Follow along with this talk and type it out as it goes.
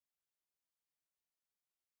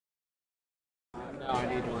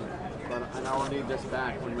I need one, and I will need this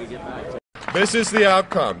back when we get back to. This is the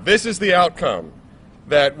outcome. This is the outcome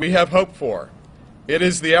that we have hoped for. It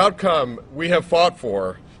is the outcome we have fought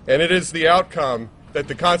for, and it is the outcome that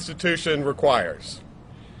the Constitution requires.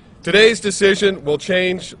 Today's decision will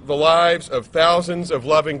change the lives of thousands of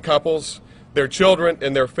loving couples, their children,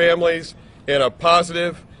 and their families in a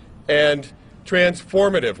positive and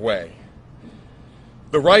transformative way.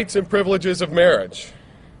 The rights and privileges of marriage,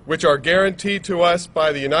 which are guaranteed to us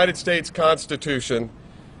by the United States Constitution,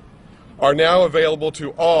 are now available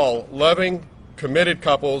to all loving, committed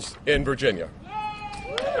couples in Virginia.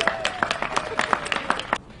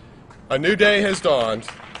 A new day has dawned,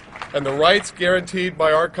 and the rights guaranteed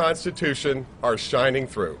by our Constitution are shining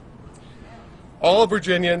through. All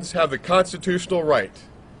Virginians have the constitutional right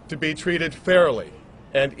to be treated fairly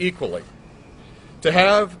and equally, to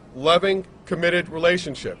have loving, committed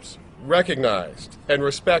relationships recognized and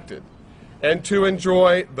respected, and to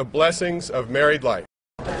enjoy the blessings of married life.